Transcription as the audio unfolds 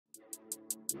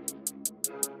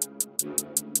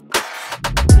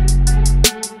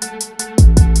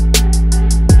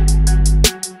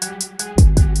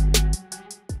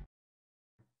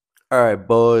All right,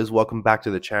 boys, welcome back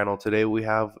to the channel. Today we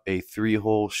have a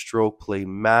 3-hole stroke play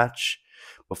match.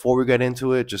 Before we get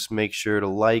into it, just make sure to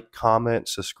like, comment,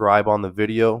 subscribe on the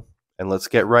video, and let's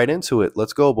get right into it.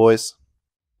 Let's go, boys.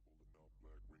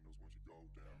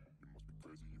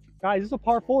 Guys, is this a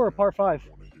par 4 or par 5?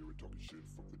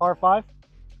 Par 5?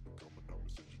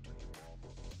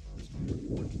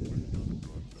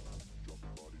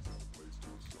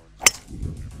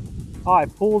 Oh, I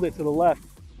pulled it to the left.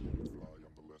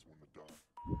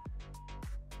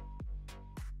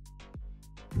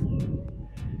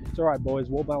 It's all right, boys.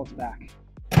 We'll bounce back.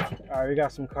 All right, we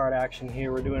got some card action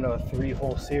here. We're doing a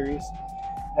 3-hole series.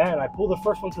 And I pulled the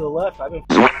first one to the left. I've been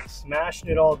smashing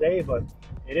it all day, but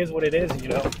it is what it is, you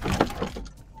know.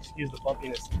 Excuse the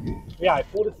bumpiness. Yeah, I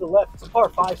pulled it to the left. It's a par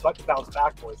 5, so I can bounce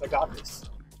back, boys. I got this.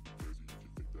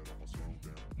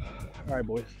 All right,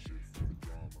 boys.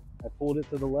 I pulled it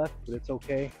to the left, but it's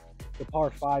okay. It's a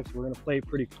par 5, so we're going to play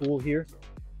pretty cool here.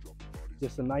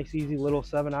 Just a nice, easy little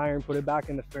 7-iron. Put it back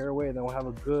in the fairway, and then we'll have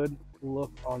a good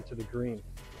look onto the green.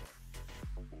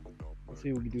 Let's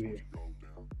see what we can do here.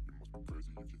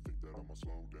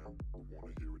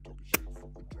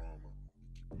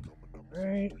 All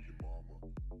right.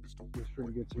 Looks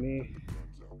pretty good to me.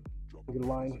 Look at the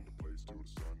line.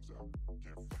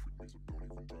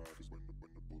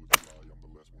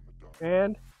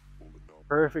 And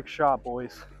perfect shot,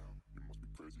 boys.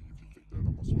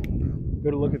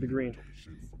 Good look at the green.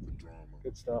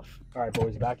 Good stuff. All right,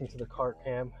 boys, back into the cart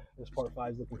cam. This par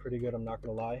 5 is looking pretty good, I'm not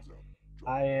going to lie.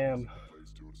 I am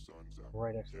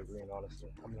right next to the green, honestly.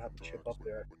 I'm going to have to chip up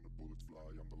there.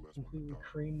 Completely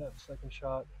creamed that second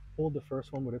shot. Pulled the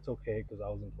first one, but it's okay because I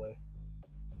was in play.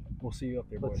 We'll see you up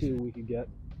there, boys. Let's see what we can get.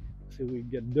 See what we can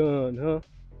get done, huh?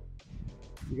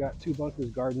 You got 2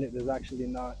 bunkers guarding it. There's actually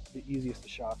not the easiest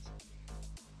of shots.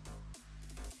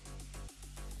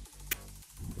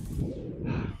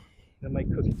 That might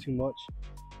cook it too much.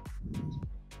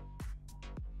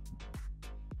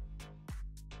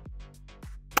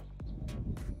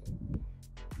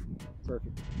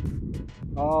 Perfect.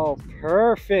 Oh,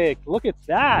 perfect. Look at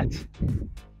that.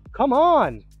 Come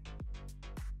on.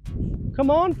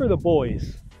 Come on for the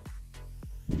boys.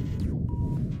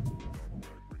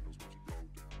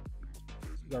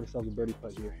 Got ourselves a birdie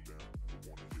putt here.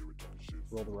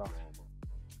 Roll the rock.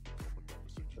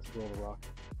 Let's roll the rock.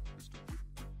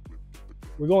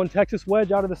 We're going Texas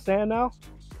wedge out of the sand now.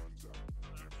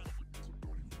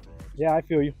 Yeah, I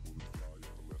feel you.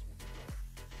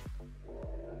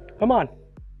 Come on.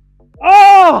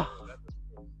 Oh!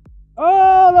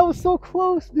 Oh, that was so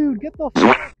close, dude. Get the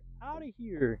fuck out of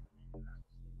here.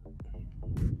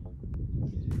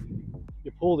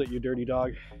 You pulled it, you dirty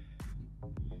dog. All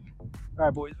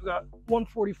right, boys, we got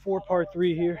 144 par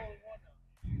 3 here.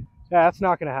 Yeah, that's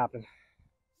not gonna happen.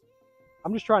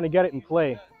 I'm just trying to get it in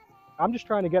play. I'm just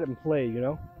trying to get it in play, you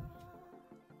know?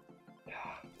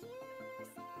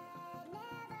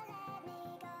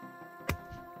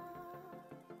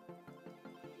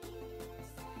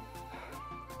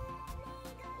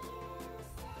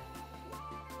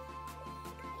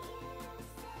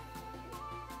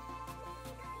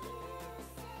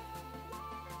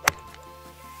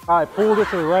 I pulled it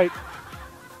to the right.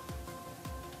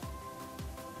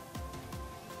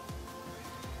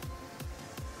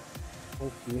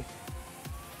 Hopefully,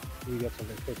 we get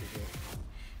something cooking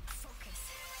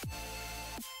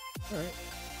here.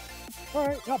 All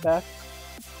right, not bad.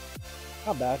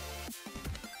 Not bad.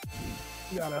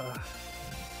 We got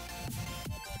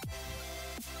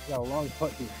a long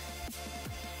putt here.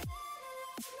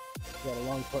 We got a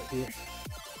long putt here.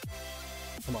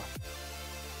 Come on.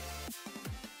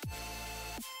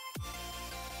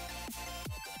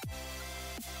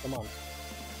 Come on.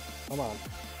 Come on.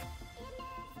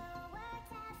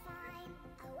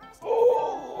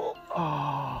 Oh!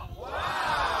 Oh.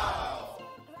 Wow!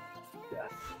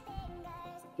 Death.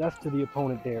 Death to the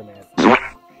opponent there, man.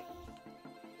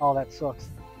 Oh, that sucks.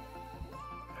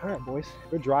 All right, boys.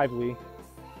 Good drive, Lee.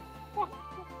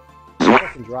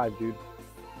 Fucking drive, dude.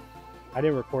 I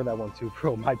didn't record that one too,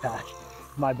 bro. My bad.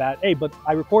 My bad. Hey, but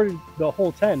I recorded the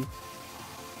whole 10.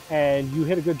 And you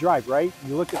hit a good drive, right?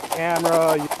 You looked at the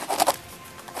camera.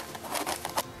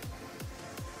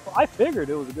 Well, I figured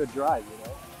it was a good drive, you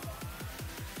know?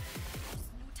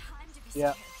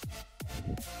 Yeah.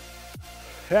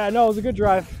 Yeah, no, it was a good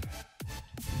drive.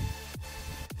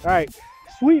 All right.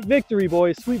 Sweet victory,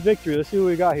 boys. Sweet victory. Let's see what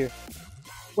we got here.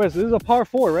 Wait, so this is a par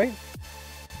 4, right?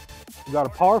 We got a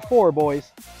par 4,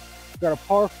 boys. We got a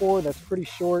par 4 that's pretty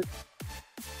short.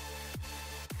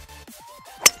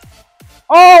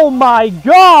 Oh my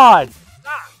God!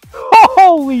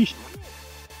 Holy sh!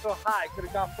 so high, could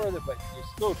have gone further, but you're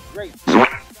still great.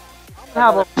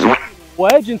 Have a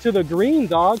wedge into the green,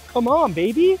 dog. Come on,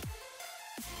 baby.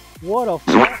 What a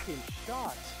fucking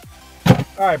shot.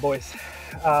 All right, boys.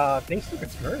 Things took a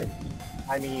turn.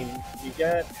 I mean, you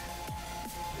get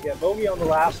bogey on the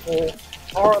last hole,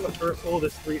 par on the first hole,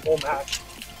 this 3-hole match,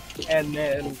 and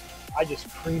then I just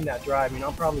creamed that drive. I mean,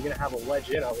 I'm probably gonna have a wedge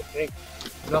in, I would think.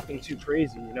 Nothing too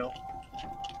crazy, you know.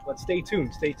 But stay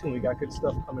tuned, stay tuned. We got good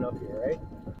stuff coming up here, right?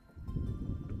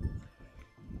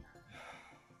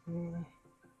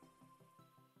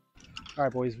 All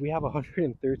right, boys, we have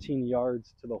 113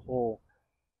 yards to the hole.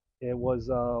 It was,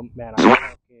 man,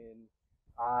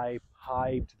 I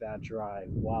piped that drive.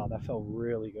 Wow, that felt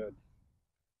really good.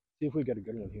 See if we get a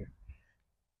good one here.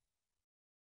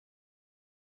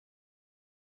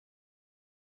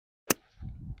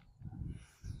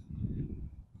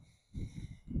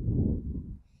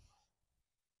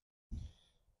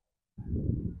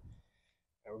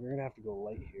 Now we're gonna have to go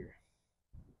light here.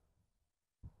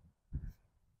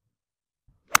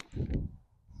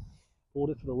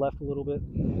 Pulled it to the left a little bit.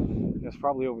 That's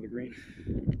probably over the green.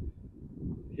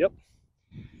 Yep.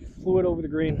 Flew it over the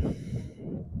green.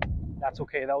 That's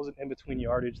okay. That was an in-between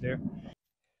yardage there.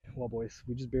 Well, boys,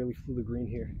 we just barely flew the green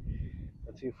here.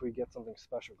 Let's see if we get something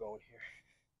special going here.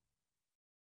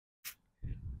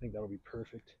 I think that'll be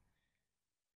perfect.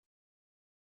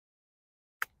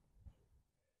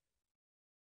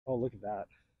 Oh, look at that.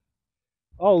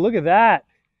 Oh, look at that.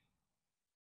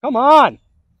 Come on.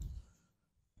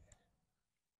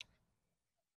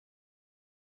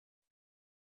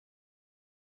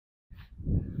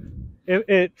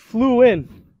 It flew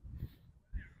in.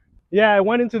 Yeah, it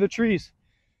went into the trees.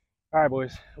 All right,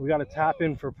 boys, we got to tap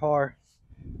in for par.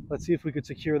 Let's see if we could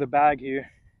secure the bag here.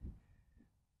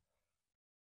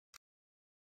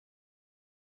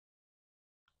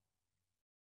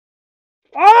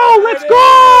 Oh, let's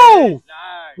go!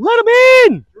 Nice. Let him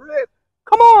in! Drip.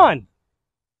 Come on!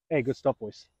 Hey, good stuff,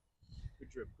 boys. Good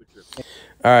drip, good drip.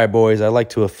 All right, boys, I'd like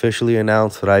to officially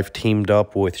announce that I've teamed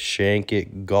up with Shank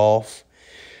It Golf.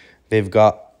 They've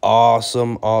got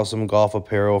awesome golf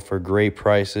apparel for great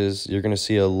prices. You're going to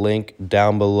see a link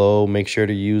down below. Make sure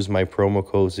to use my promo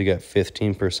codes to get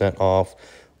 15% off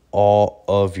all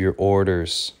of your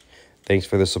orders. Thanks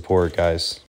for the support,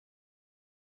 guys.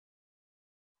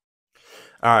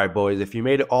 All right, boys, if you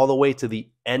made it all the way to the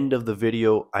end of the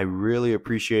video, I really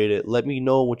appreciate it. Let me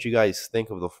know what you guys think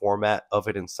of the format of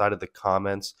it inside of the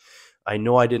comments. I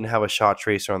know I didn't have a shot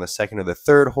tracer on the second or the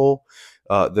third hole.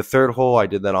 The third hole, I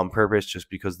did that on purpose just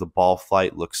because the ball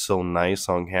flight looks so nice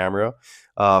on camera.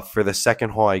 For the second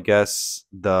hole, I guess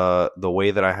the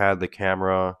way that I had the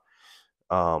camera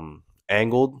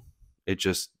angled,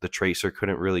 the tracer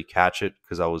couldn't really catch it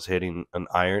because I was hitting an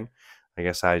iron. I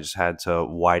guess I just had to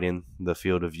widen the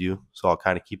field of view. So I'll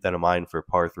kind of keep that in mind for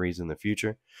par threes in the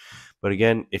future. But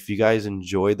again, if you guys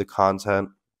enjoyed the content,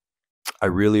 I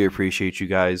really appreciate you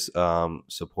guys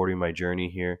supporting my journey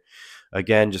here.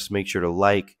 Again, just make sure to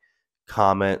like,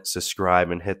 comment,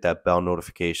 subscribe, and hit that bell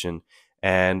notification.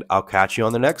 And I'll catch you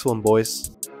on the next one,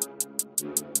 boys.